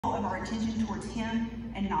our attention towards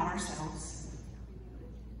Him and not ourselves.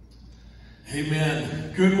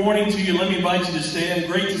 Amen. Good morning to you. Let me invite you to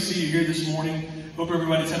stand. Great to see you here this morning. Hope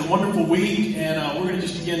everybody's had a wonderful week, and we're going to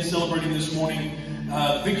just begin celebrating this morning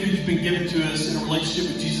the victory that's been given to us in a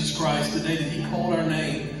relationship with Jesus Christ, the day that He called our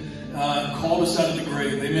name, called us out of the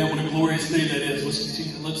grave. Amen. What a glorious day that is.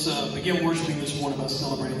 Let's begin worshiping this morning by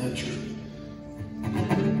celebrating that truth.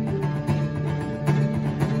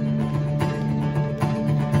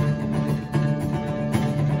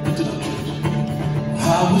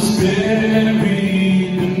 I was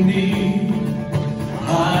buried beneath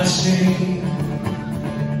my shame.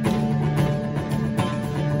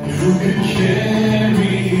 Who could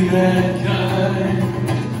carry that kind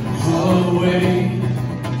of weight?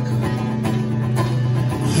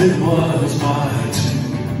 It was my tomb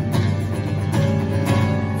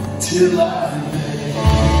till I lay.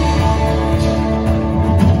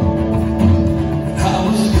 I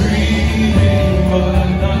was breathing, but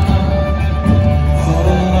not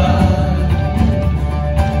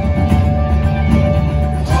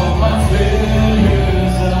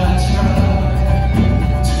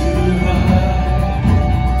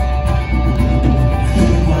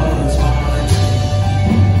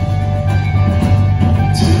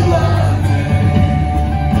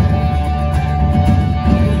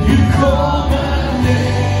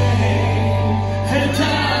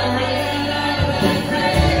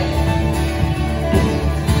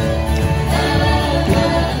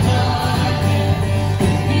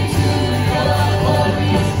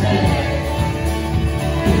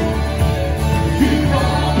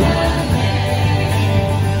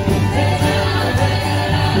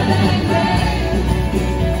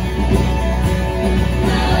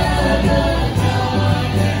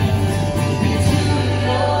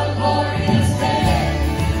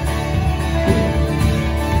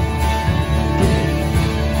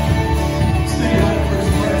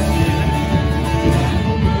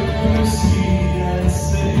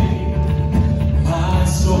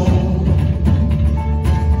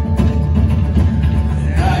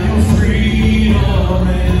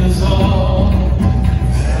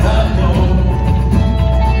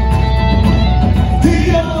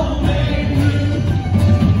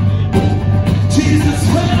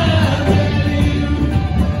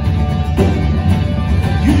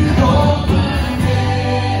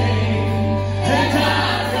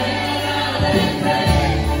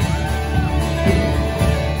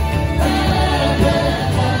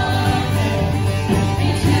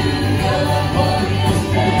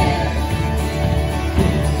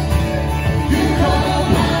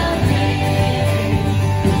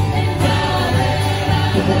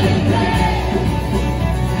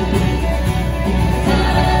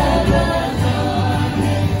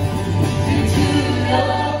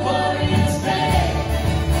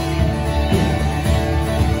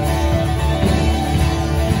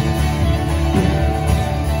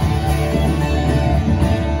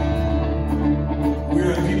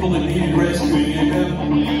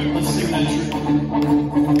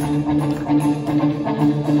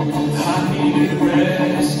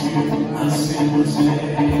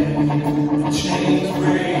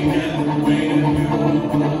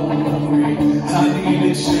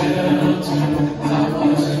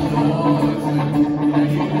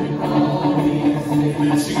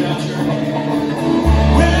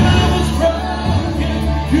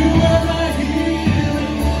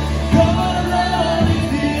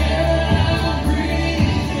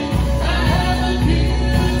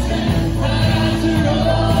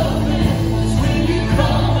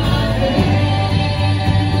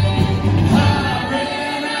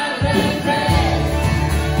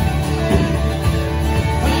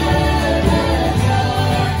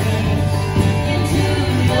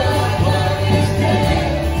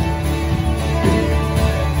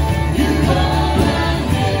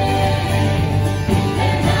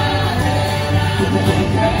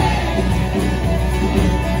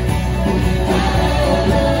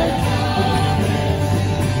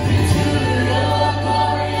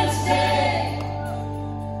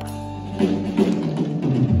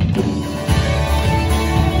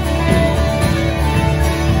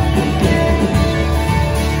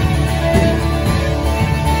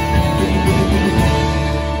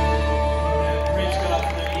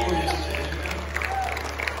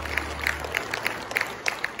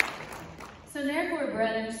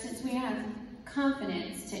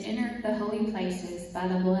by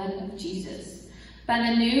the blood of Jesus, by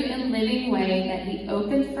the new and living way that He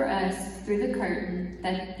opened for us through the curtain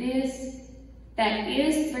that is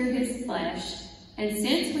through His flesh. And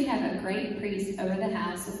since we have a great priest over the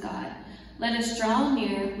house of God, Let us draw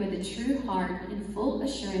near with a true heart in full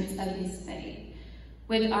assurance of his faith,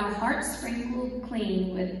 with our hearts sprinkled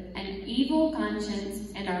clean with an evil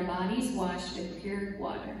conscience and our bodies washed with pure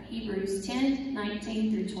water. Hebrews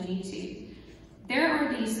 10:19 through 22. There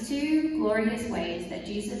are these two glorious ways that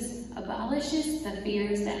Jesus abolishes the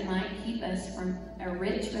fears that might keep us from a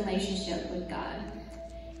rich relationship with God.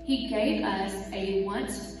 He gave us a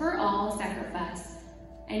once-for-all sacrifice,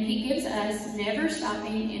 and he gives us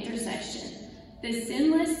never-stopping intercession. The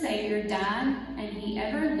sinless Savior died, and he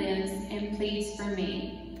ever lives and pleads for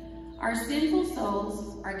me. Our sinful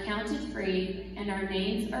souls are counted free, and our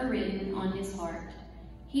names are written on his heart.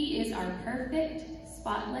 He is our perfect,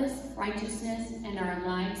 spotless righteousness, and our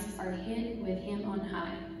lives are hid with him on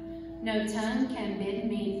high. No tongue can bid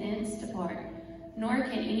me thence depart, nor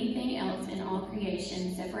can anything else in all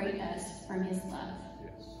creation separate us from his love.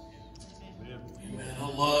 Amen. I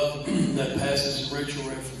love that passage Rachel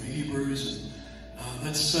read from Hebrews.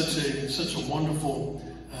 That's such a wonderful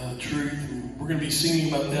truth. And we're going to be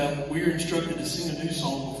singing about that. We are instructed to sing a new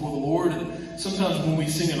song before the Lord. And sometimes when we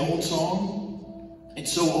sing an old song,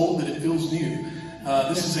 it's so old that it feels new.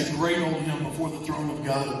 This is a great old hymn, Before the Throne of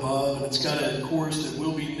God Above, and it's got a chorus that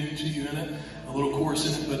will be new to you in it, a little chorus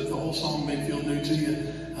in it, but the whole song may feel new to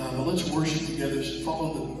you. But let's worship together.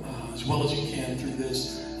 Follow them as well as you can through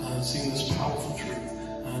this, sing this powerful truth.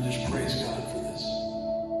 Just praise God for this.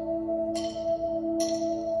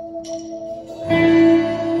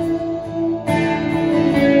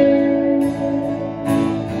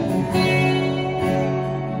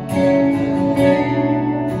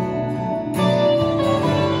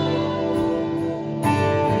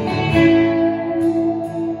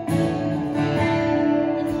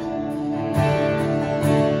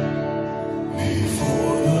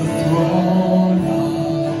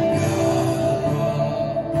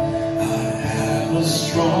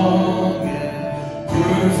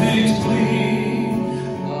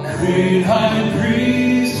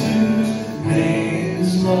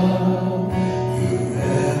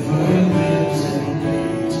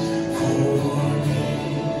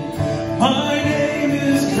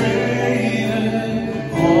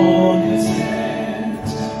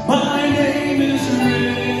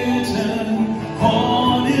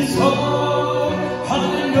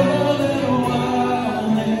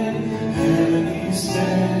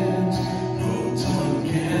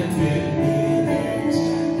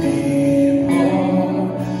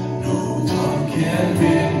 Can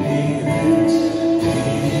bid me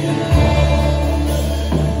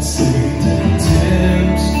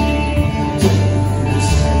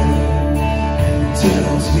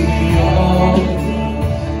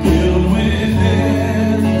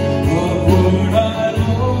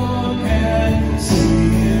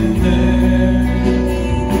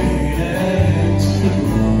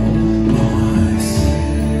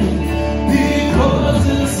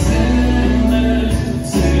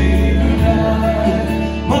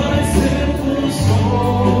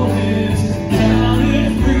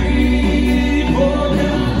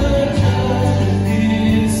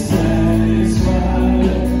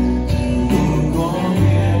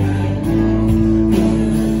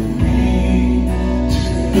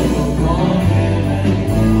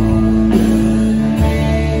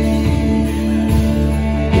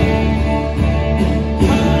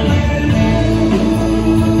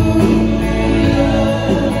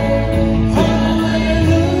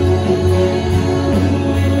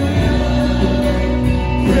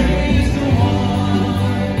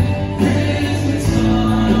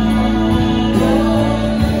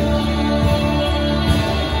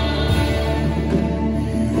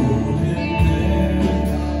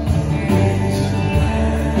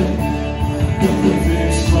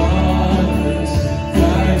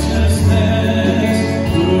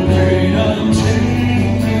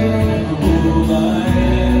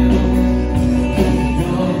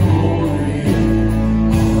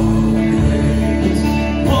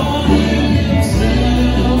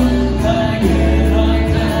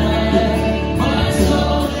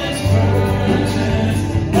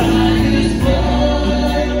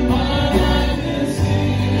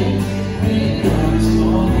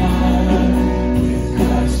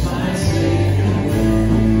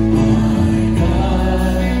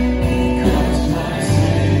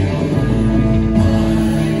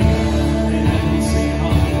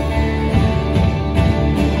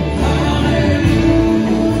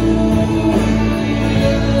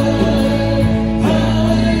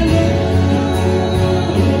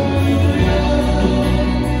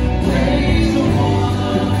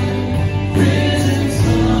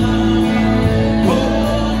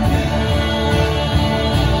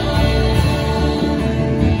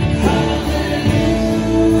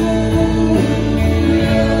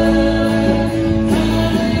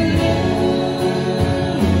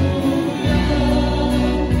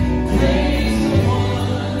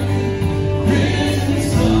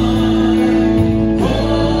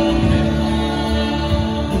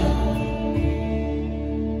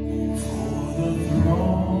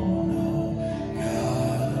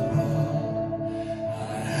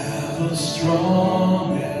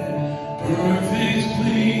strong and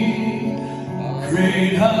perfectly.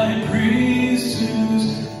 Great high priest whose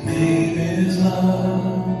name is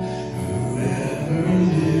love, whoever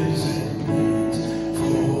lives and bleeds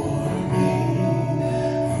for me,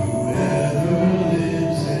 whoever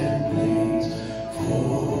lives and bleeds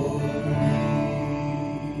for me.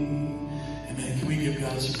 Amen. Can we give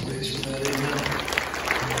God some praise for that? Amen.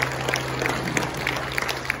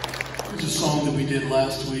 There's a song that we did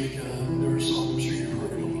last week. There was a song I'm sure you've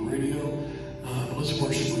heard on the radio. But let's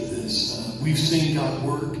worship with this. We've seen God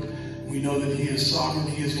work. We know that He is sovereign.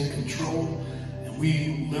 He is in control. And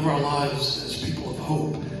we live our lives as people of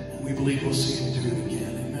hope. And we believe we'll see Him do it again.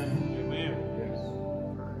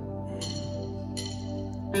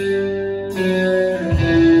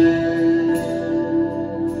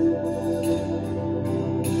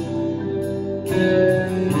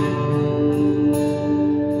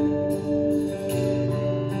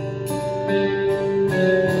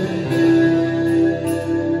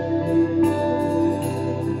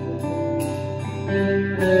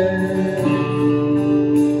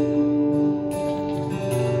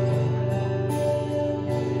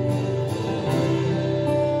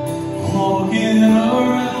 Walking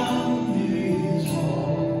around these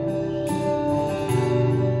walls,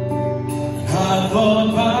 I thought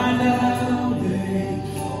by now they'd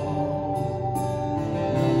fall,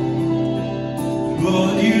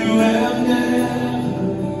 but you have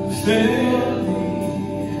never failed me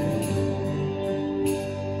yet.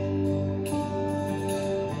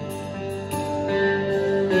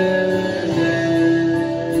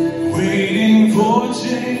 Waiting for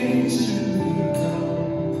change to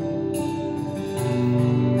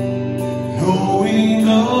knowing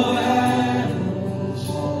the battle's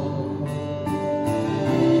won,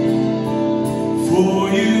 for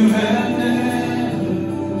you have never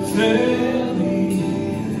failed me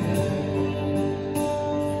yet.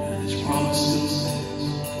 And His promise still stands.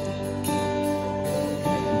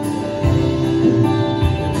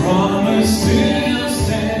 The promise still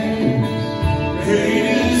stands. Great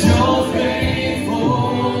is your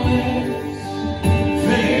faithfulness,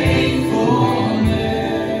 faithfulness.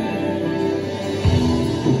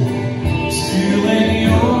 Still in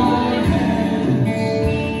your hands,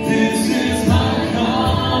 this is my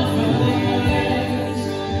confidence.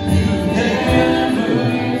 You've never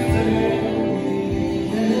failed me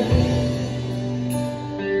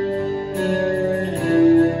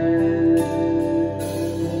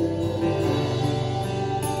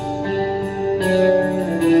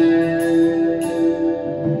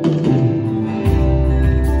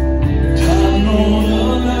I know the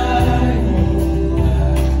night won't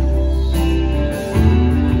last.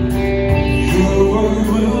 Your word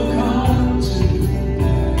will come to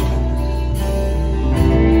pass.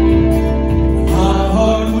 My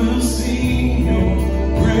heart will sing your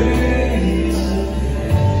praise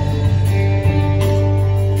again.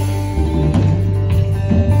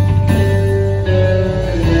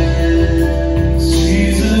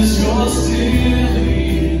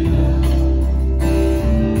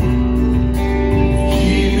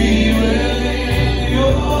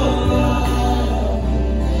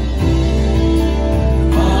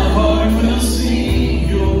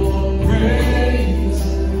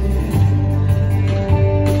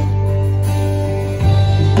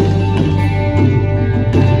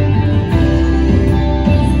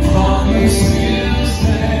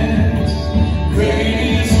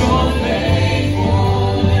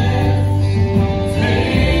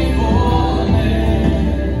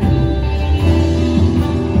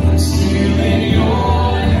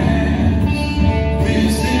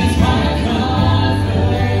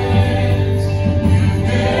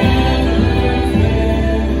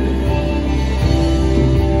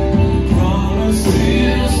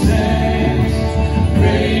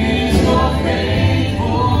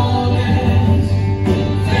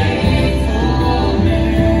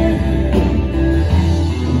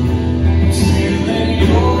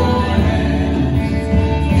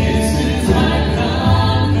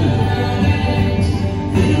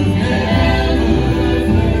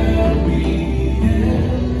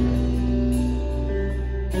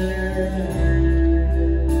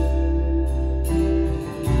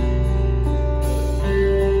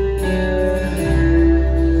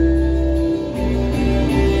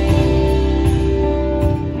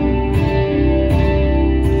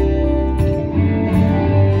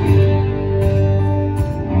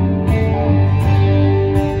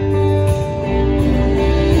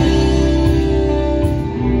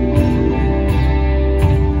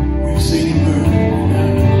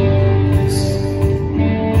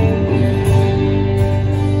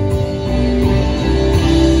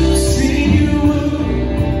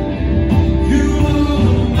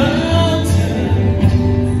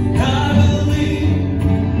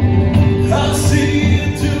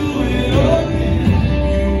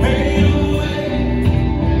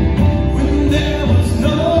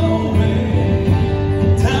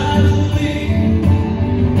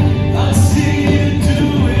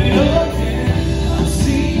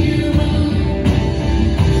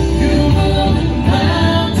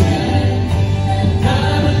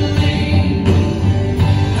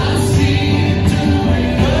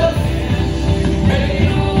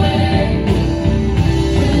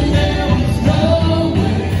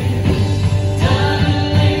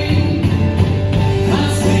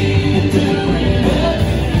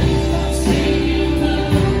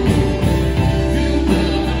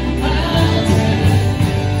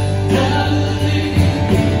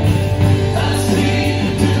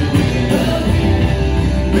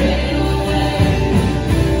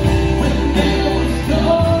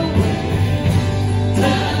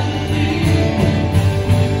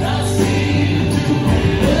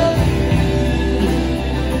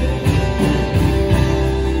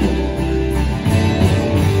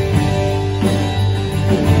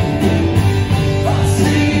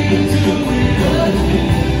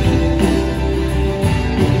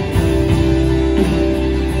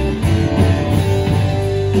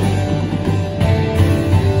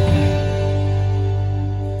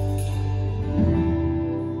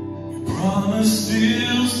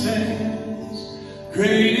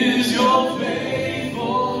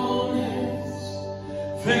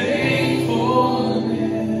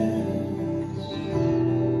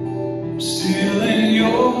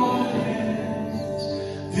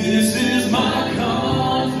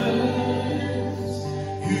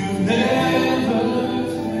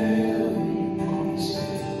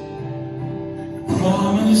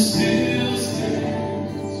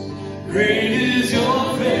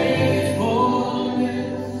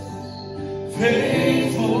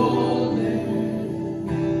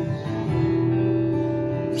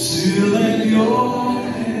 still in your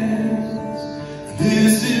hands.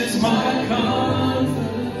 This is my confidence.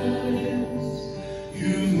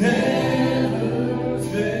 You've never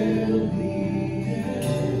failed me yet.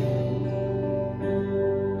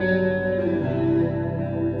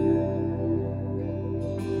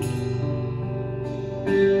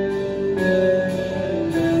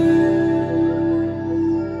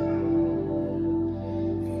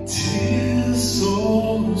 Tis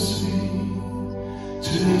so sweet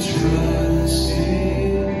to trust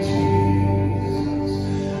in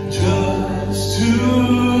Jesus, just to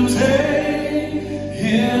take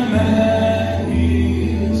Him at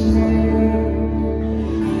His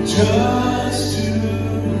word, just to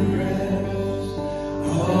rest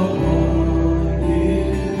upon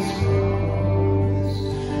His promise,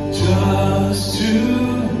 just to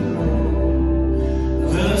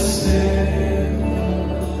know the step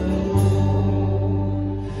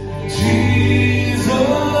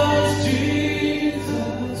Jesus,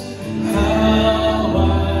 Jesus, how I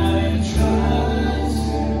trust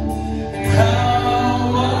Him,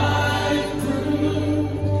 how I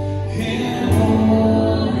proved Him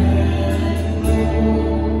more and more.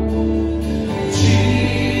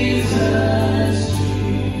 Jesus,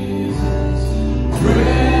 Jesus,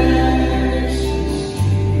 precious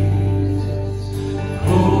Jesus,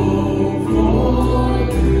 oh,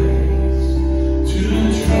 for grace to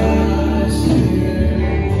trust Him.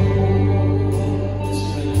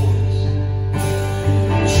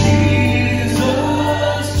 Jesus,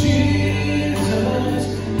 Jesus,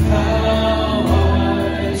 how I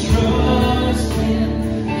trust Him,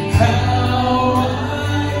 how I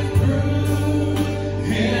prove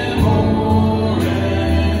Him more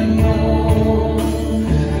and more.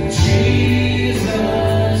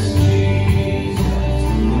 Jesus, Jesus,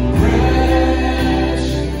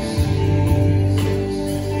 precious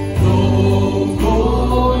Jesus, oh, for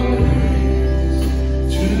grace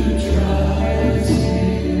to trust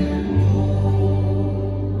Him more.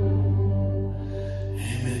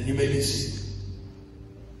 Amen. You may be seated.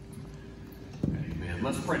 Amen.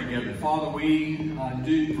 Let's pray together. Father, we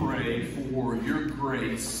do pray for your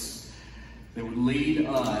grace that would lead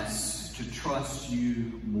us to trust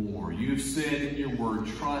you more. You have said in your word,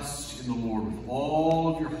 trust in the Lord with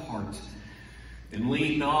all of your heart and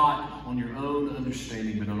lean not on your own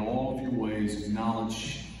understanding, but on all of your ways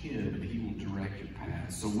acknowledge Him and He will direct your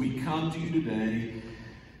path. So we come to you today,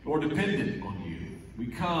 Lord, dependent on you. We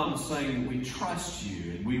come saying that we trust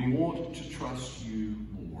you and we want to trust you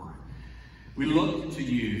more. We look to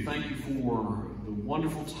you. Thank you for the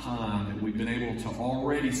wonderful time that we've been able to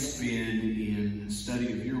already spend in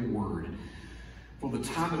study of your word. For the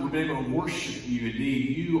time that we've been able to worship you.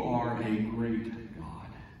 Indeed, you are a great God.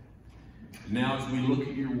 And now as we look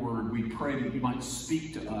at your word, we pray that you might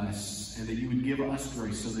speak to us and that you would give us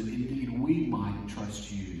grace so that indeed we might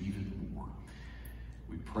trust you even more.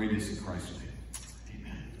 We pray this in Christ's name.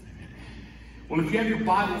 Well, if you have your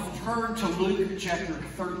Bibles, turn to Luke chapter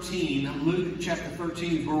 13. Luke chapter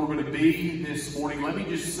 13 is where we're going to be this morning. Let me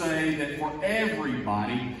just say that for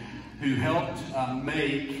everybody who helped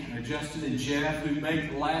make, Justin and Jeff, who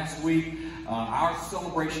made last week our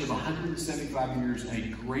celebration of 175 years a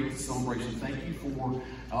great celebration. Thank you for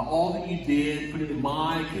all that you did, putting in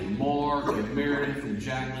Mike and Mark and Meredith and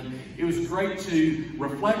Jacqueline. It was great to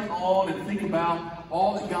reflect on and think about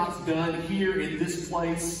all that God's done here in this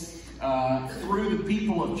place through the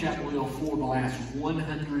people of Chapel Hill for the last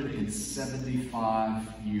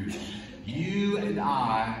 175 years. You and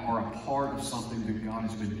I are a part of something that God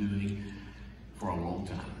has been doing for a long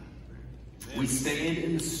time. We stand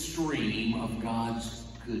in the stream of God's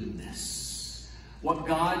goodness. What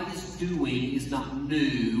God is doing is not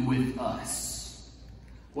new with us.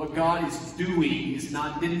 What God is doing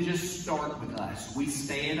didn't just start with us. We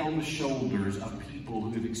stand on the shoulders of people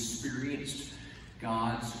who have experienced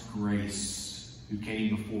God's grace, who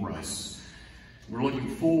came before us. We're looking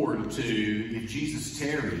forward to, if Jesus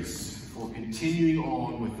tarries, for continuing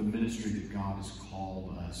on with the ministry that God has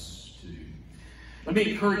called us to. Let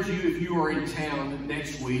me encourage you, if you are in town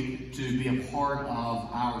next week, to be a part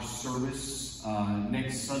of our service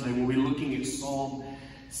next Sunday. We'll be looking at Psalm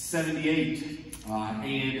 78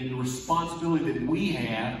 and the responsibility that we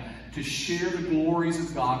have to share the glories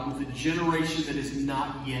of God with a generation that is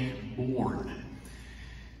not yet born.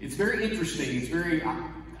 It's very interesting.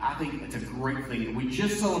 I think it's a great thing. We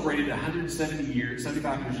just celebrated 175 years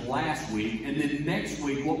last week, and then next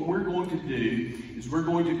week what we're going to do is we're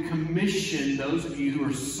going to commission those of you who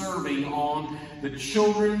are serving on the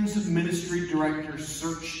Children's Ministry Director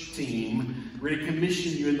Search Team. We're going to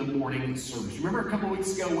commission you in the morning service. Remember a couple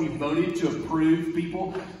weeks ago we voted to approve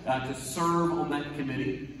people to serve on that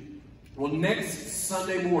committee? Well, next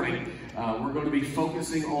Sunday morning, we're going to be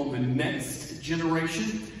focusing on the next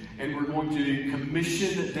generation, and we're going to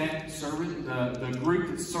commission that servant, the group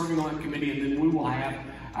that's serving on that committee, and then we will have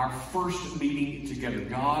our first meeting together.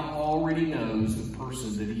 God already knows the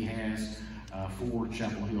person that He has for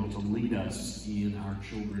Chapel Hill to lead us in our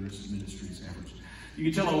children's ministries efforts.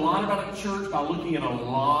 You can tell a lot about a church by looking at a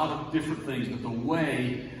lot of different things, but the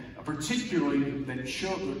way, particularly that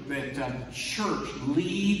church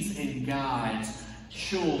leads and guides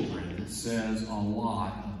children, says a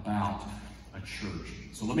lot about a church.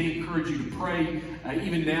 So let me encourage you to pray,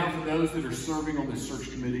 even now, for those that are serving on this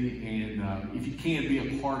search committee, and if you can, be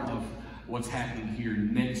a part of what's happening here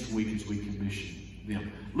next week as we commission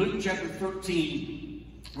them. Luke chapter 13,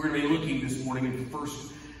 we're going to be looking this morning at the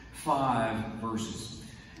first 5 verses.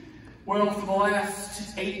 Well, for the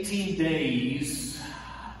last 18 days,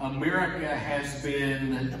 America has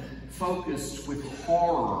been focused with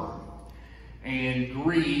horror and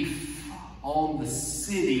grief on the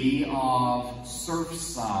city of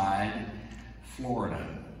Surfside, Florida,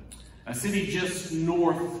 a city just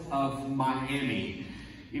north of Miami.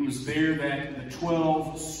 It was there that the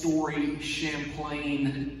 12-story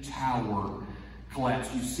Champlain Tower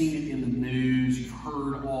collapsed. You've seen it in the news. You've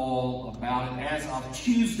heard all about it. As of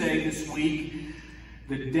Tuesday this week,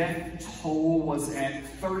 the death toll was at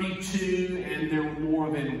 32, and there were more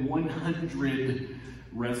than 100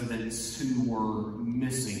 residents who were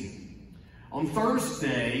missing. On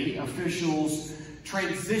Thursday, officials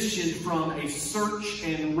transitioned from a search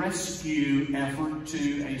and rescue effort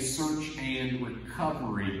to a search and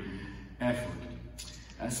recovery effort.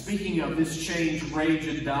 Speaking of this change, Ray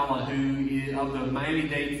Jadala, who of the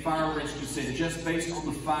Miami-Dade Fire Rescue, said just based on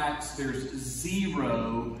the facts, there's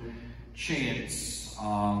zero chance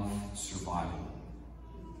of survival.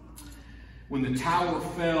 When the tower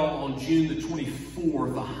fell on June the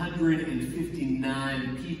 24th,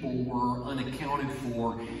 159 people were unaccounted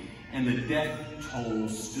for, and the death toll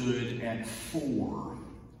stood at 4.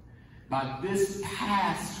 By this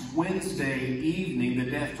past Wednesday evening, the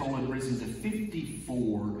death toll had risen to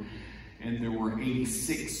 54, and there were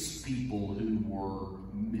 86 people who were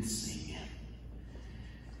missing.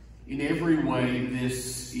 In every way,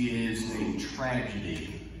 this is a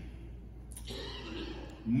tragedy.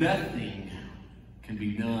 Nothing can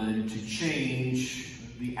be done to change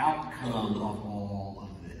the outcome of all of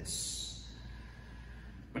this.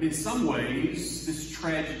 But in some ways, this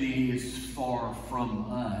tragedy is far from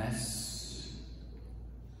us.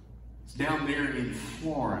 It's down there in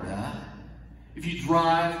Florida. If you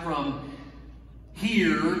drive from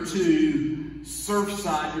here to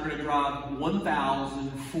Surfside, you're going to drive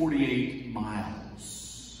 1,048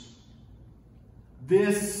 miles.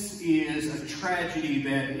 This is a tragedy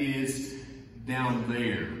that is down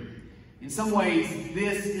there. In some ways,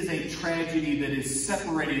 this is a tragedy that is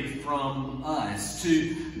separated from us.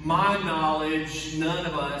 To my knowledge, none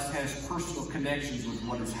of us has personal connections with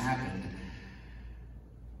what has happened.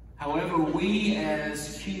 However, we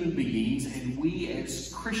as human beings and we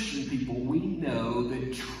as Christian people, we know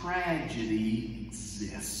that tragedy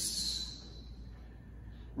exists.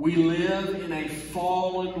 We live in a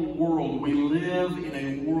fallen world. We live in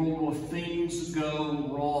a world where things go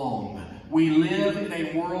wrong. We live in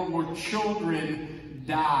a world where children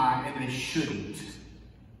die and they shouldn't.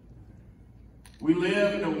 We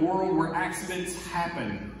live in a world where accidents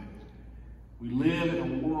happen. We live in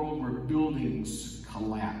a world where buildings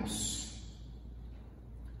collapse.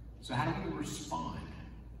 So how do we respond?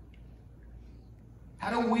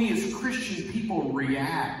 How do we as Christian people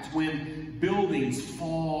react when buildings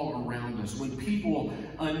fall around us, when people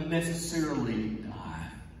unnecessarily die?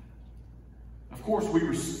 Of course, we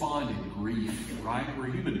respond in grief, right? We're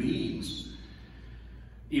human beings.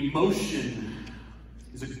 Emotion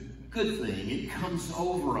is a good thing. It comes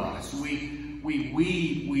over us. We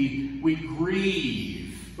grieve.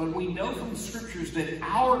 But we know from the scriptures that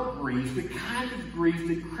our grief, the kind of grief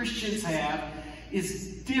that Christians have,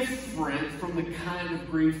 is different from the kind of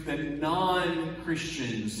grief that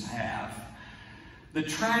non-Christians have. The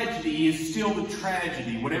tragedy is still the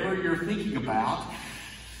tragedy, whatever you're thinking about.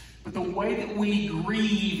 But the way that we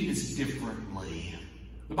grieve is differently.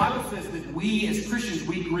 The Bible says that we as Christians,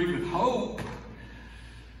 we grieve with hope.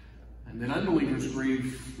 And that unbelievers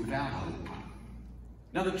grieve without hope.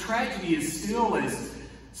 Now the tragedy is still as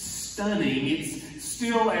stunning. It's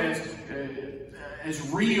still as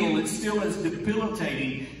real. It's still as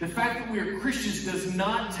debilitating. The fact that we are Christians does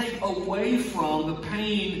not take away from the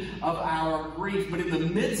pain of our grief. But in the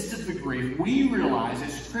midst of the grief, we realize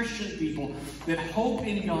as Christian people that hope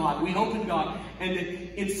in God, we hope in God, And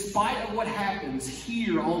that in spite of what happens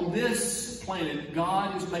here on this planet,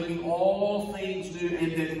 God is making all things new,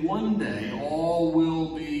 and that one day all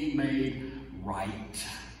will be made right.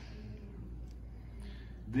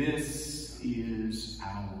 This is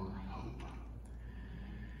our hope.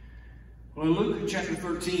 Well, in Luke chapter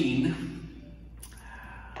 13,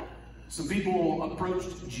 some people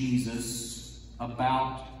approached Jesus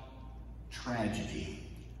about tragedy.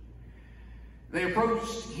 They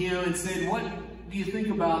approached him and said, "What do you think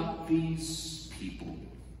about these people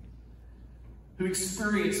who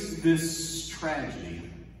experienced this tragedy?"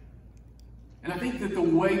 And I think that the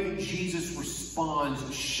way that Jesus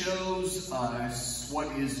responds shows us what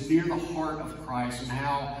is near the heart of Christ and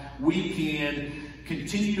how we can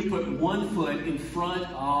continue to put one foot in front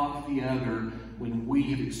of the other when we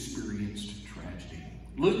have experienced tragedy.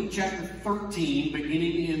 Luke chapter 13,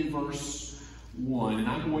 beginning in verse 1. And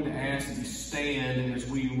I'm going to ask that you stand as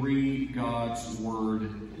we read God's word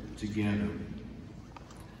together.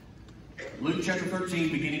 Luke chapter 13,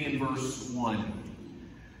 beginning in verse 1.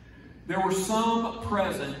 There were some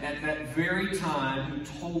present at that very time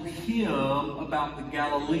who told him about the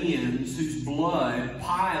Galileans whose blood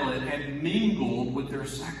Pilate had mingled with their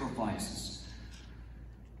sacrifices.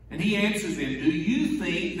 And he answered them, "Do you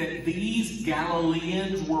think that these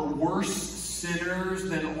Galileans were worse sinners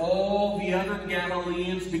than all the other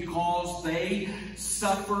Galileans because they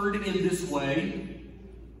suffered in this way?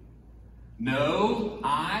 No,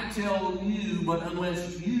 I tell you, but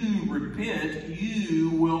unless you repent, you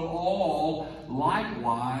will all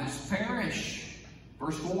likewise perish."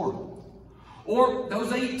 Verse 4. Or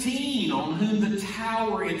those 18 on whom the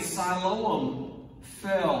tower in Siloam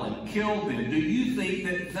fell and killed them, do you think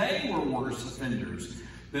that they were worse offenders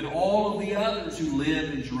than all of the others who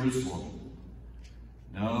lived in Jerusalem?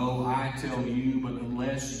 No, I tell you, but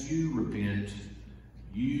unless you repent,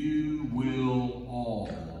 you will all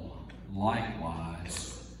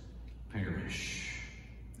likewise perish.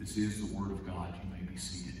 This is the word of God. You may be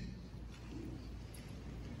seated.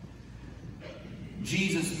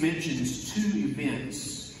 Jesus mentions two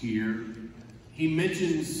events here. He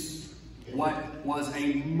mentions what was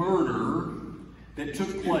a murder that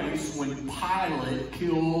took place when Pilate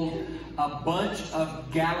killed a bunch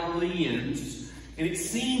of Galileans, and it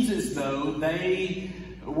seems as though they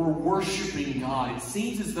were worshiping God. It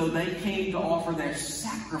seems as though they came to offer their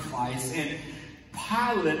sacrifice, and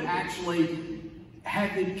Pilate actually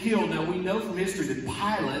had them killed. Now we know from history that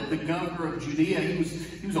Pilate, the governor of Judea,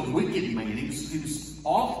 he was a wicked man. He was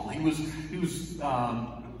awful. He was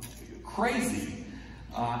crazy,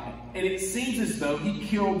 and it seems as though he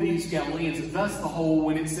killed these Galileans. Thus, the whole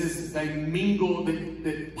when it says that they mingled,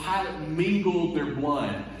 that Pilate mingled their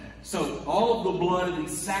blood. So all of the blood of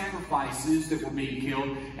these sacrifices that were being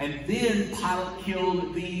killed, and then Pilate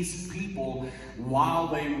killed these people while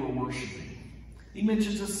they were worshiping. He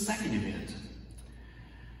mentions a second event.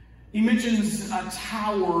 He mentions a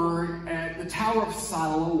tower at the Tower of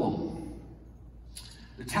Siloam.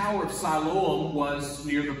 The Tower of Siloam was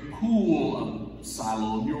near the pool of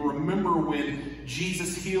Siloam. You'll remember when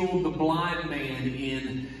Jesus healed the blind man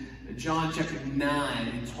in John chapter 9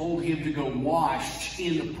 and told him to go wash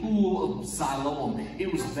in the pool of Siloam.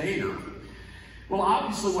 It was there. Well,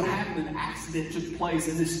 obviously what happened, an accident took place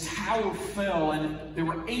and this tower fell, and there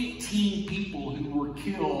were 18 people who were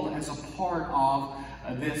killed as a part of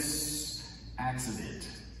this accident.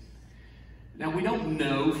 Now, we don't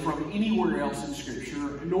know from anywhere else in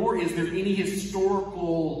Scripture, nor is there any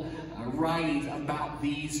historical writings about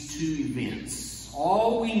these two events.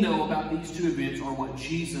 All we know about these two events are what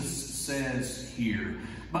Jesus says here.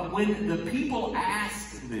 But when the people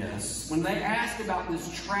asked this, when they asked about this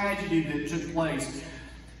tragedy that took place,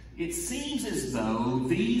 it seems as though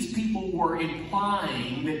these people were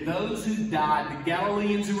implying that those who died, the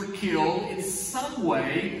Galileans who were killed, in some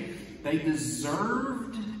way, they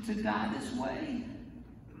deserved to die this way.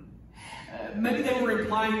 Maybe they were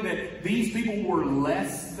implying that these people were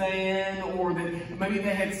less than, or that maybe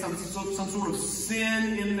they had some sort of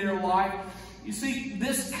sin in their life. You see,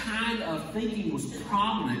 this kind of thinking was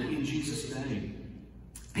prominent in Jesus' day.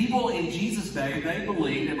 People in Jesus' day, they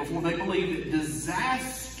believed, and before they believed, that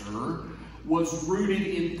disaster was rooted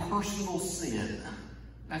in personal sin.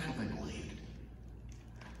 That's what they believed.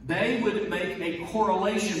 They would make a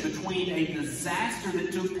correlation between a disaster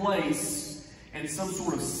that took place and some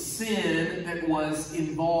sort of sin that was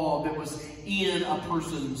involved, that was in a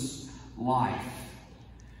person's life.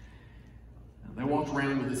 They walked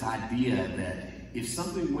around with this idea that if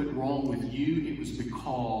something went wrong with you, it was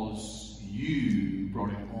because you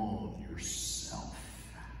brought it on yourself.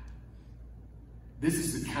 This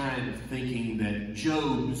is the kind of thinking that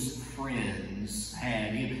Job's friend friends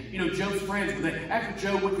had. You know, Job's friends, after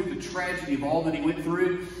Job went through the tragedy of all that he went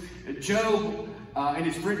through, Job and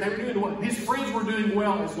his friends, his friends were doing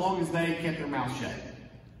well as long as they kept their mouth shut.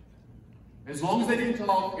 As long as they didn't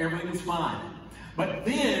talk, everything was fine. But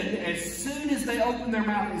then, as soon as they opened their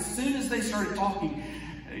mouth, as soon as they started talking,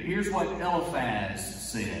 here's what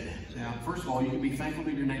Eliphaz said. Now, first of all, you can be thankful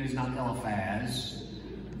that your name is not Eliphaz.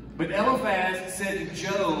 But Eliphaz said to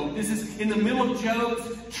Job, this is in the middle of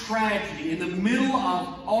Job's tragedy, in the middle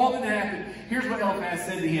of all that happened. Here's what Eliphaz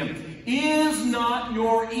said to him. Is not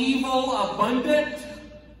your evil abundant?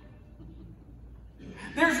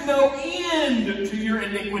 There's no end to your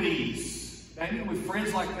iniquities. And with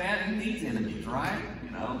friends like that, who needs enemies, right?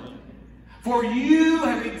 You know. For you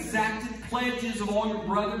have exacted pledges of all your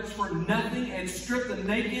brothers for nothing and stripped the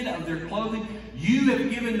naked of their clothing. You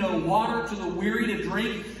have given no water to the weary to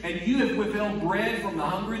drink, and you have withheld bread from the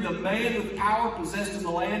hungry. The man with power possessed in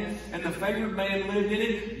the land, and the favored man lived in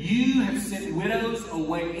it. You have sent widows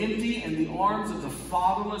away empty, and the arms of the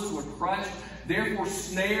fatherless were crushed. Therefore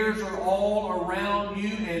snares are all around you,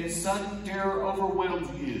 and sudden terror overwhelms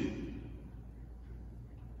you.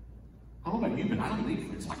 I don't know about you, but I don't need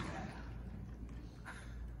friends like that.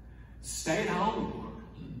 Stay at home.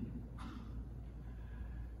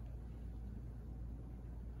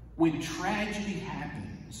 When tragedy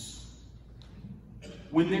happens,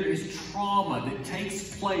 when there is trauma that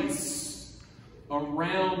takes place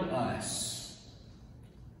around us,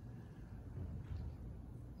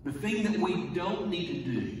 the thing that we don't need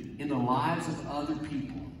to do in the lives of other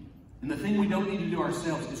people, and the thing we don't need to do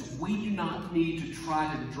ourselves, is we do not need to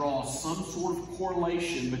try to draw some sort of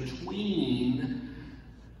correlation between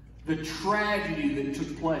the tragedy that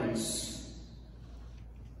took place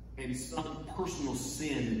and some personal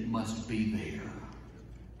sin that must be there.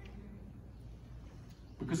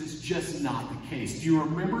 Because it's just not the case. Do you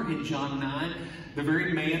remember in John 9, the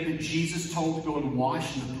very man that Jesus told to go and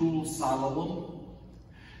wash in the pool of Siloam?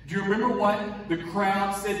 Do you remember what the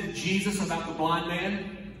crowd said to Jesus about the blind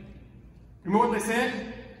man? Remember what they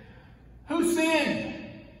said? Who sinned?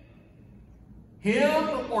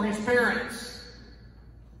 Him or his parents?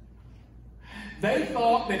 They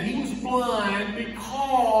thought that he was blind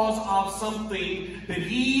because of something that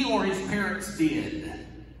he or his parents did.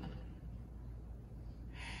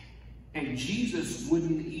 And Jesus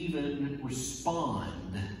wouldn't even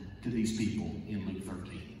respond to these people in Luke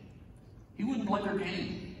 13. He wouldn't play their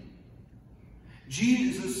game.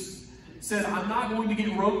 Jesus said, I'm not going to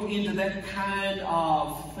get roped into that kind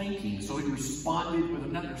of thinking. So he responded with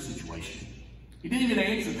another situation. He didn't even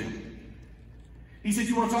answer them. He said,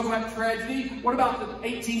 you want to talk about tragedy? What about the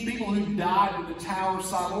 18 people who died when the Tower of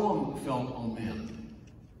Siloam fell on them?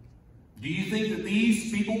 Do you think that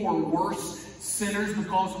these people were worse sinners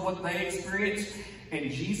because of what they experienced?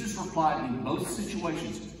 And Jesus replied in both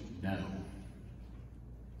situations, no.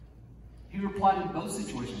 He replied in both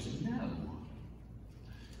situations, no.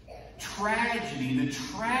 Tragedy, the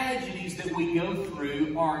tragedies that we go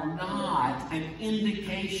through are not an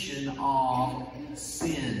indication of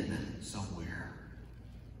sin somewhere.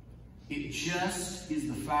 It just is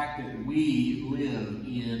the fact that we live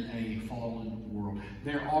in a fallen world.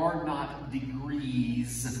 There are not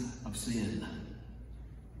degrees of sin.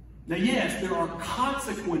 Now, yes, there are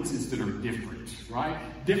consequences that are different, right?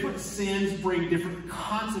 Different sins bring different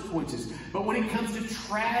consequences. But when it comes to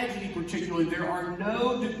tragedy particularly, there are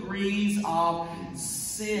no degrees of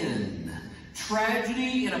sin.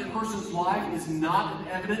 Tragedy in a person's life is not an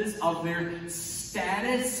evidence of their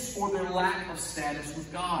status or their lack of status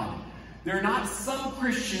with God. There are not some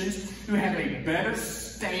Christians who have a better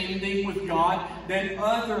standing with God than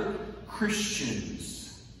other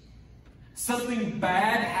Christians. Something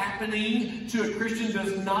bad happening to a Christian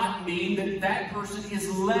does not mean that that person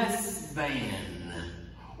is less than,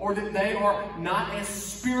 or that they are not as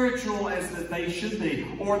spiritual as that they should be,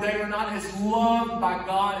 or they are not as loved by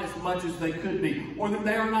God as much as they could be, or that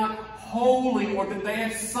they are not holy, or that they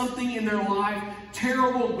have something in their life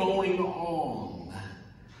terrible going on.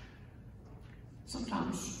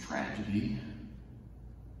 Sometimes tragedy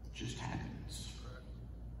just happens.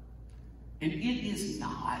 And it is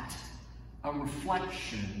not a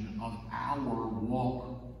reflection of our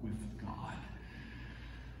walk with God.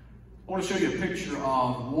 I want to show you a picture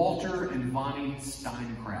of Walter and Vonnie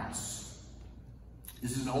Steinkraus.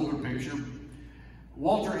 This is an older picture.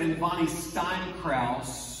 Walter and Vonnie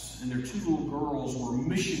Steinkraus and their two little girls were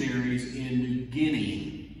missionaries in New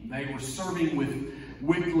Guinea. They were serving with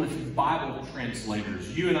Wycliffe Bible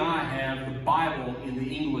translators. You and I have the Bible in the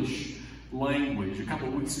English language. A couple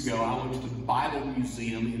of weeks ago, I went to the Bible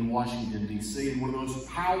Museum in Washington, D.C., and one of the most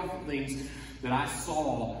powerful things that I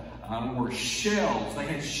saw were shelves. They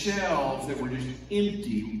had shelves that were just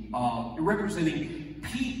empty, representing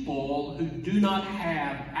people who do not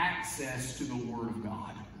have access to the Word of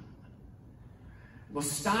God. The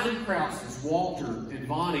Steinkrauses, Walter and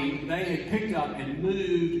Vonnie, they had picked up and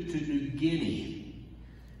moved to New Guinea.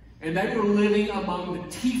 And they were living among the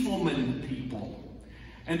Tiefelman people.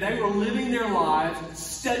 And they were living their lives,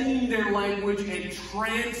 studying their language and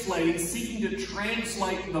translating, seeking to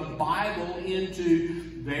translate the Bible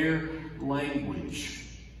into their language.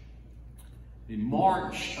 In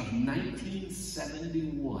March of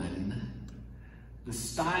 1971, the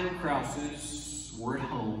Steinkrauses were at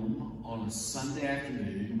home on a Sunday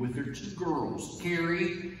afternoon with their two girls,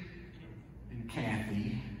 Carrie and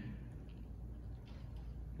Kathy.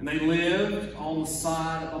 And they lived on the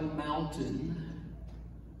side of a mountain.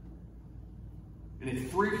 And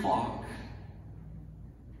at 3 o'clock,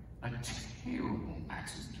 a terrible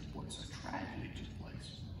accident took place, a tragedy took place.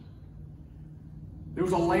 There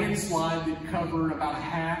was a landslide that covered about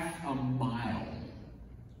half a mile.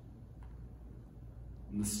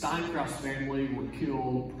 And the Steinkraus family were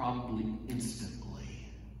killed probably instantly.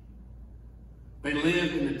 They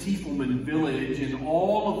lived in the Tiefelman village, and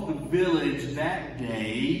all of the village that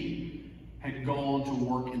day had gone to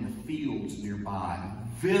work in the fields nearby.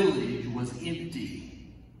 The village was empty.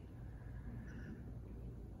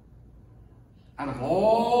 Out of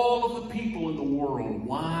all of the people in the world,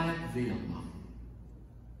 why them?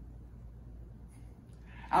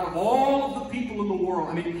 Out of all of the people in the world,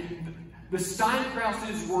 I mean, the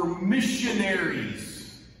Steinkrauses were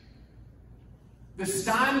missionaries. The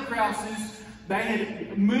Steinkrauses, they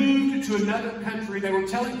had moved to another country. They were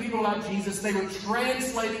telling people about Jesus. They were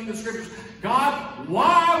translating the scriptures. God,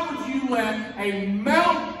 why would you let a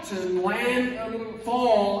mountain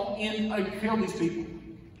fall and kill these people?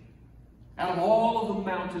 Out of all of the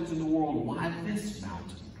mountains in the world, why this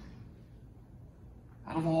mountain?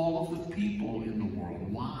 Out of all of the people in the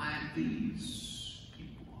world, why these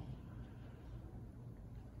people?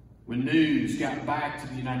 When news got back to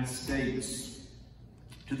the United States,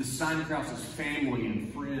 to the Steinkrauses' family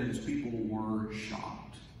and friends, people were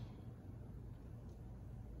shocked.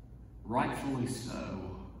 Rightfully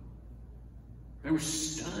so. They were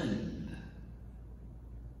stunned.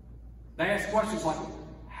 They asked questions like,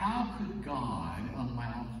 how could God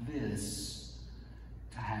allow this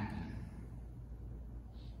to happen?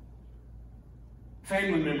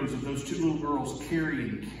 Family members of those two little girls, Carrie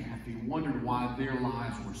and Kathy, wondered why their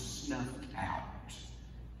lives were snuffed out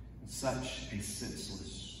in such a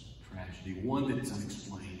senseless tragedy, one that is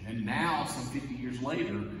unexplained. And now, some 50 years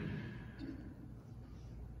later,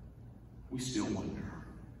 we still wonder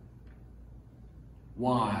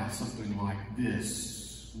why something like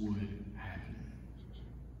this would happen.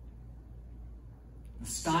 The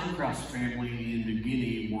Steinkraus family in New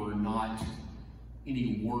Guinea were not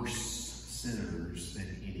any worse sinners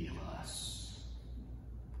than any of us.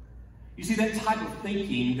 You see, that type of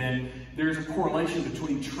thinking that there's a correlation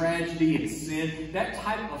between tragedy and sin, that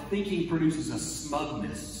type of thinking produces a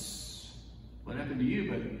smugness. What happened to you,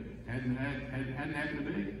 but hadn't happened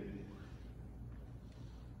to me?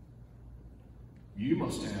 You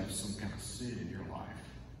must have some kind of sin in your life.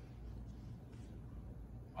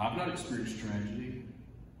 I've not experienced tragedy.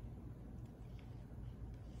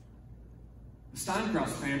 The Steinkraus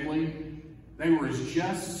family, they were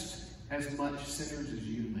just as much sinners as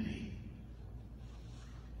you and me.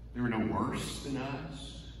 They were no worse than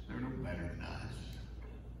us. They were no better than us.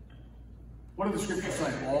 What do the scriptures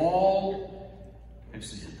say? All have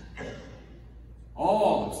sinned.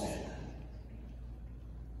 All have sinned.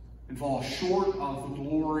 And fall short of the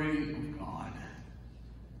glory of God.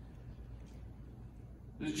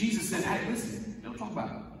 As Jesus said, hey, listen, don't talk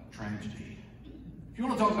about tragedy. If you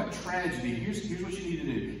want to talk about tragedy, here's what you need to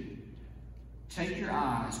do. Take your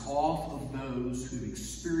eyes off of those who've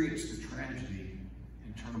experienced the tragedy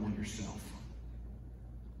and turn them on yourself.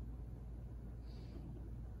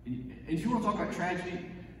 And if you want to talk about tragedy,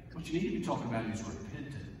 what you need to be talking about is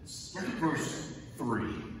repentance. Look at verse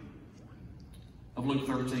 3 of Luke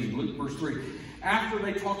 13. Luke verse 3. After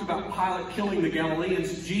they talked about Pilate killing the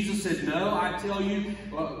Galileans, Jesus said, no, I tell you,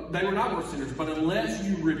 they were not worse sinners, but unless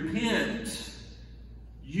you repent,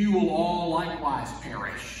 you will all likewise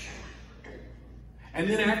perish. And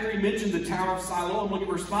then after he mentioned the Tower of Siloam, look at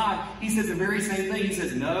verse 5, he said the very same thing. He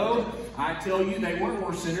said, no, I tell you, they weren't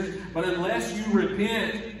worse sinners, but unless you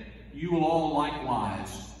repent, you will all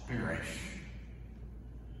likewise perish.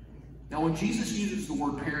 Now, when Jesus uses the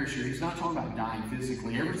word perish here, he's not talking about dying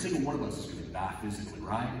physically. Every single one of us is going to die physically,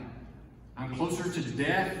 right? I'm closer to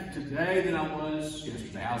death today than I was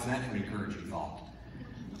yesterday. How's that for an encouraging thought?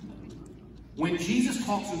 When Jesus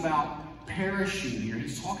talks about perishing here,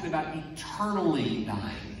 he's talking about eternally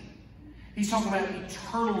dying. He's talking about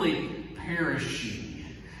eternally perishing.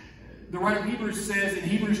 The writer of Hebrews says in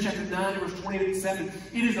Hebrews chapter 9, verse 27,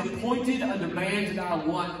 it is appointed unto man to die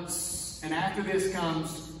once, and after this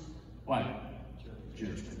comes, what?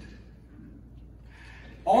 Judgment.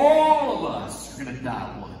 All of us are going to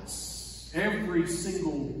die once. Every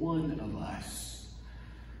single one of us.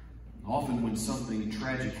 Often when something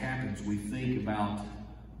tragic happens, we think about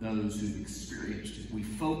those who've experienced it. We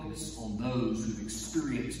focus on those who've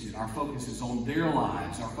experienced it. Our focus is on their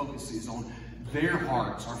lives. Our focus is on their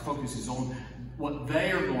hearts. Our focus is on what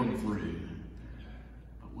they are going through.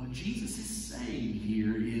 But what Jesus is saying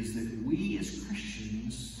here is that we as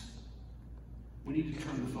Christians, we need to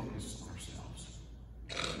turn the focus on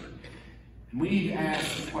ourselves. And we need to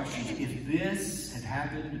ask the question, if this had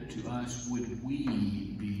happened to us, would we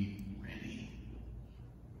be ready?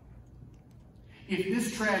 If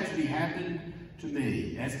this tragedy happened to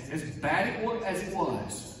me, as bad as it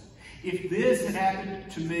was, if this had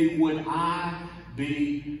happened to me, would I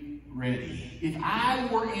be ready? If I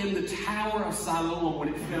were in the Tower of Siloam when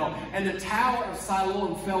it fell, and the Tower of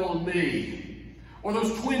Siloam fell on me, or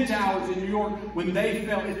those Twin Towers in New York, when they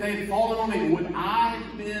fell, if they had fallen on me, would I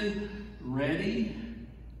have been ready?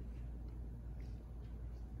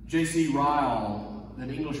 J.C. Ryle,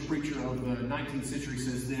 an English preacher of the 19th century,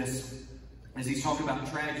 says this as he's talking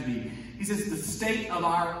about tragedy. He says, the state of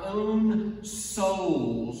our own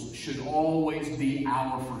souls should always be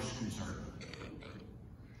our first concern.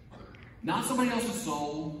 Not somebody else's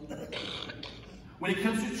soul. When it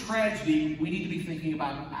comes to tragedy, we need to be thinking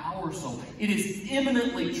about our soul. It is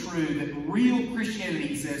eminently true that real Christianity,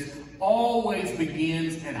 he says, always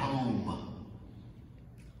begins at home.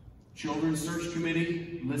 Children's Search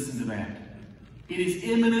Committee, listen to that. It is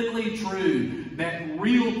eminently true that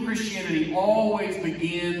real Christianity always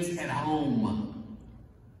begins at home.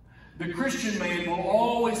 The Christian man will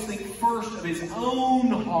always think first of his own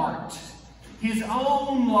heart, his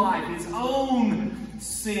own life, his own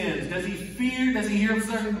sins. Does he fear? Does he hear of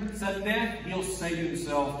sudden death? He'll say to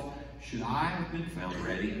himself, should I have been found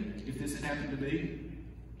ready if this had happened to me?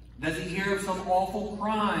 Does he hear of some awful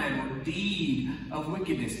crime or deed of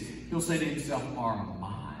wickedness? He'll say to himself, are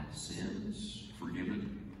my sins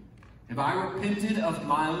forgiven? Have I repented of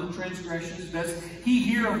my own transgressions? Does he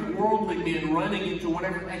hear of worldly men running into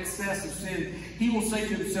whatever excess of sin? He will say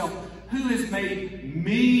to himself, who has made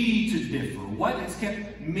me to differ? What has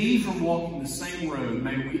kept me from walking the same road?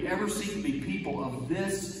 May we ever seek to be people of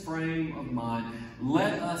this frame of mind.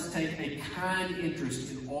 Let us take a kind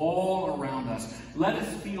interest in all around us. Let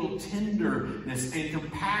us feel tenderness and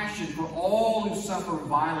compassion for all who suffer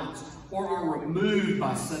violence or are removed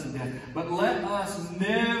by sudden death. But let us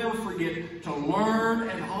never forget to learn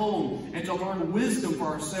at home and to learn wisdom for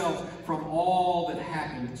ourselves from all that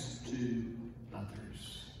happens to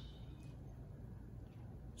others.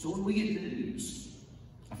 So when we get news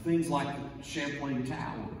of things like the Champlain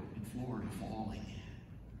Tower in Florida falling,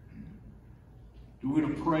 do we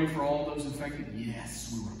want to pray for all those affected?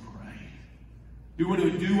 Yes, we want to pray. Do we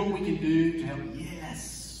want to do what we can do to help?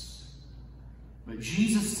 Yes. But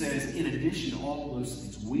Jesus says, in addition to all those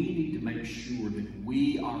things, we need to make sure that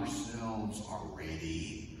we ourselves are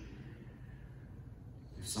ready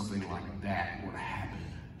if something like that were to happen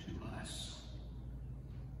to us.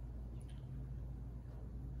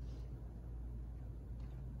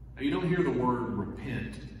 Now, you don't hear the word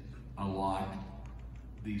repent a lot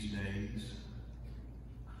these days.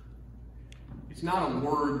 It's not a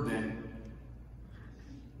word that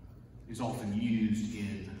is often used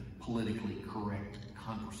in politically correct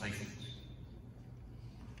conversations.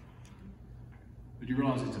 But do you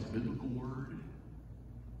realize it's a biblical word?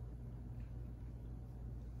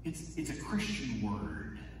 It's a Christian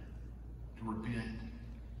word, to repent.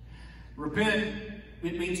 Repent,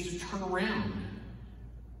 it means to turn around,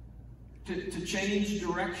 to change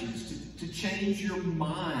directions, to change your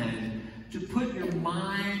mind, to put your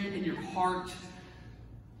mind and your heart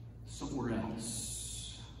somewhere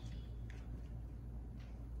else.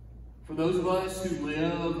 For those of us who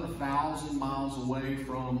live 1,000 miles away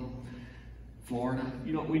from Florida,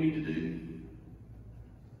 you know what we need to do?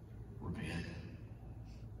 Repent.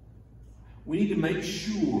 We need to make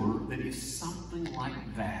sure that if something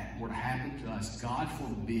like that were to happen to us, God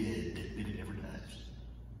forbid that it ever does.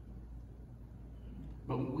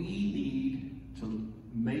 But we need to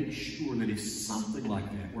make sure that if something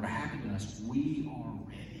like that were to happen to us, we are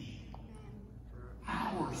ready.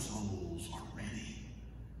 Our souls are ready.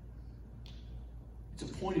 It's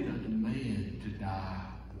appointed unto man to die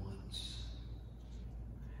once.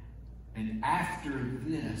 And after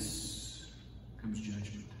this, comes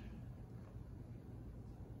judgment.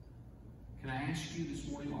 Can I ask you this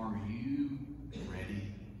morning, are you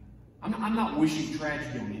ready? I'm not wishing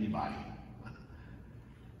tragedy on anybody.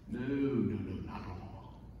 No, not at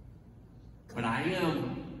all. But I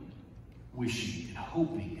am wishing and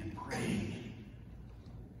hoping and praying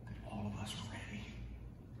that all of us are ready.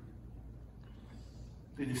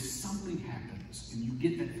 That if something happens and you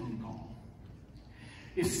get that phone call,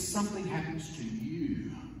 if something happens to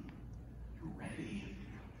you, you're ready.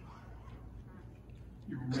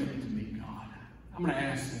 You're ready to meet God. I'm going to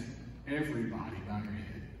ask that everybody bow your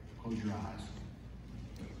head, close your eyes.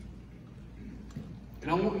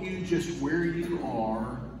 And I want you just where you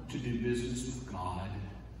are to do business with God.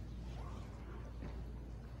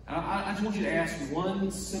 And I just want you to ask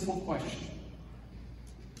one simple question.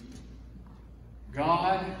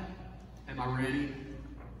 God, am I ready?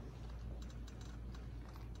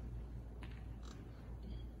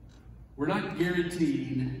 We're not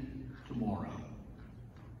guaranteed tomorrow.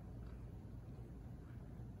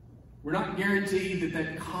 We're not guaranteed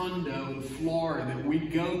that condo in Florida that we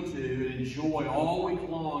go to and enjoy all week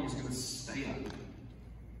long is going to stay up.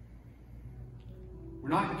 We're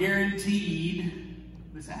not guaranteed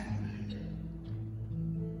this afternoon.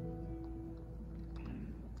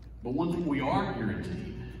 But one thing we are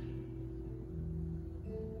guaranteed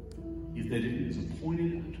is that it is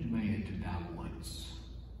appointed unto man to die once.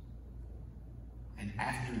 And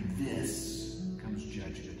after this comes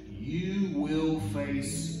judgment. You will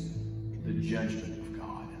face the judgment of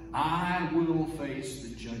God. I will face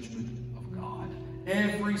the judgment of God.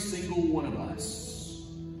 Every single one of us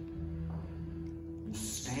will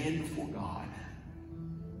stand before God.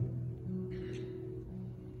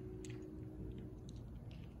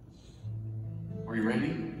 Are you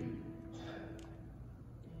ready?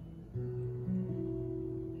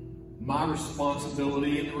 My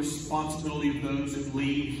responsibility and the responsibility of those who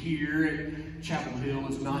lead here at Chapel Hill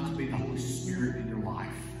is not to be the Holy Spirit in your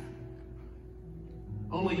life.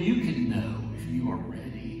 Only you can know if you are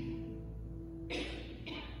ready.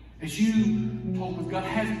 As you talk with God,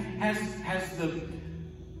 has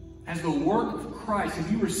the work of Christ,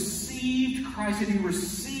 have you received Christ? Have you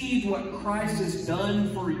received what Christ has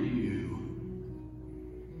done for you?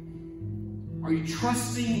 Are you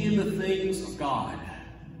trusting in the things of God?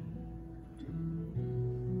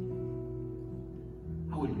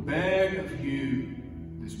 I would beg of you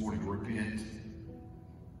this morning to repent.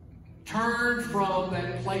 Turn from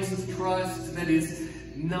that place of trust that is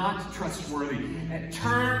not trustworthy. And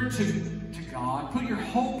turn to God. Put your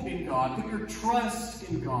hope in God. Put your trust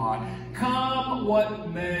in God. Come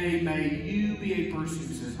what may you be a person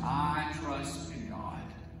who says, I trust in God.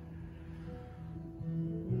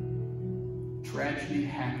 Tragedy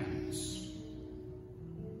happens.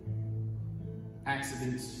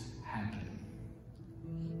 Accidents happen.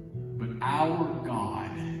 But our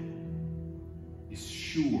God is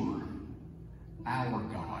sure. Our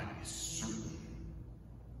God is certain.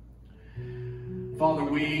 Father,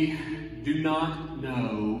 we do not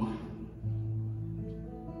know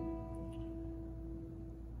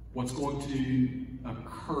what's going to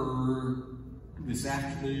occur this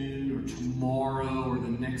afternoon or tomorrow or the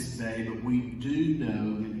next day, but we do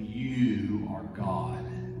know that you are God.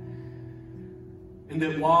 And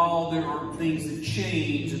that while there are things that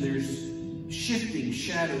change and there's shifting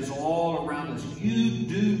shadows all around us, you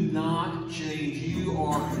do not change. You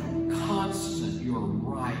are constant. You're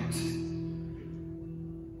right.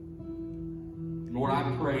 Lord, I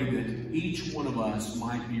pray that each one of us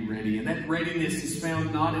might be ready. And that readiness is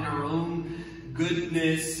found not in our own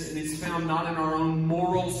goodness, and it's found not in our own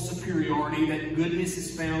moral superiority. That goodness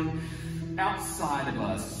is found outside of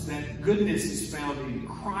us. That goodness is found in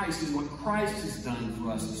Christ and what Christ has done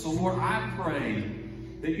for us. And so, Lord, I pray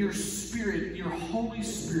that your Spirit, your Holy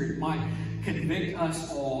Spirit, might convict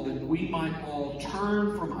us all, that we might all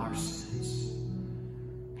turn from our sins,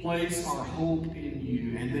 place our hope in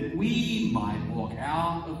you, and that we might walk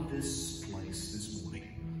out of this place this morning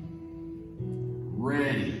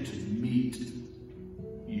ready to meet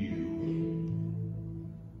you.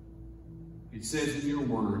 It says in your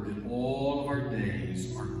word that all of our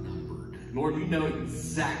days are numbered. Lord, you know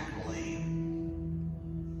exactly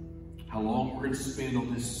how long we're going to spend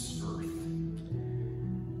on this earth.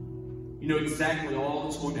 You know exactly all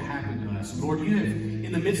that's going to happen to us. And Lord, you have,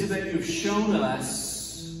 in the midst of that, you have shown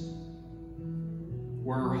us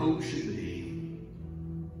where our hope should be.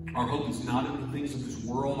 Our hope is not in the things of this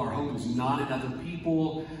world. Our hope is not in other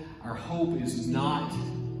people. Our hope is not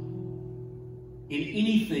in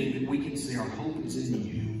anything that we can say. Our hope is in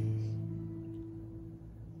you.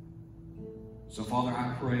 So, Father,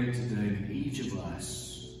 I pray today that each of us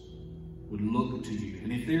would look to you.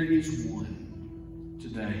 And if there is one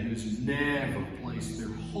today who has never placed their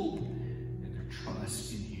hope and their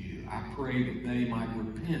trust in you, I pray that they might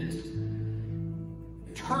repent,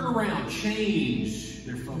 turn around, change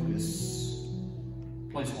their focus,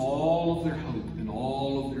 place all of their hope and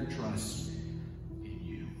all of their trust in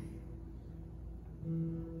you.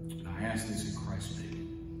 And I ask this in Christ's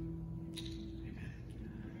name. Amen.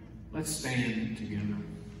 Let's stand together.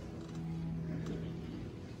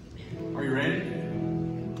 Are you ready?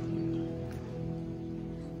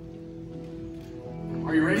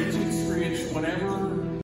 Are you ready to experience whatever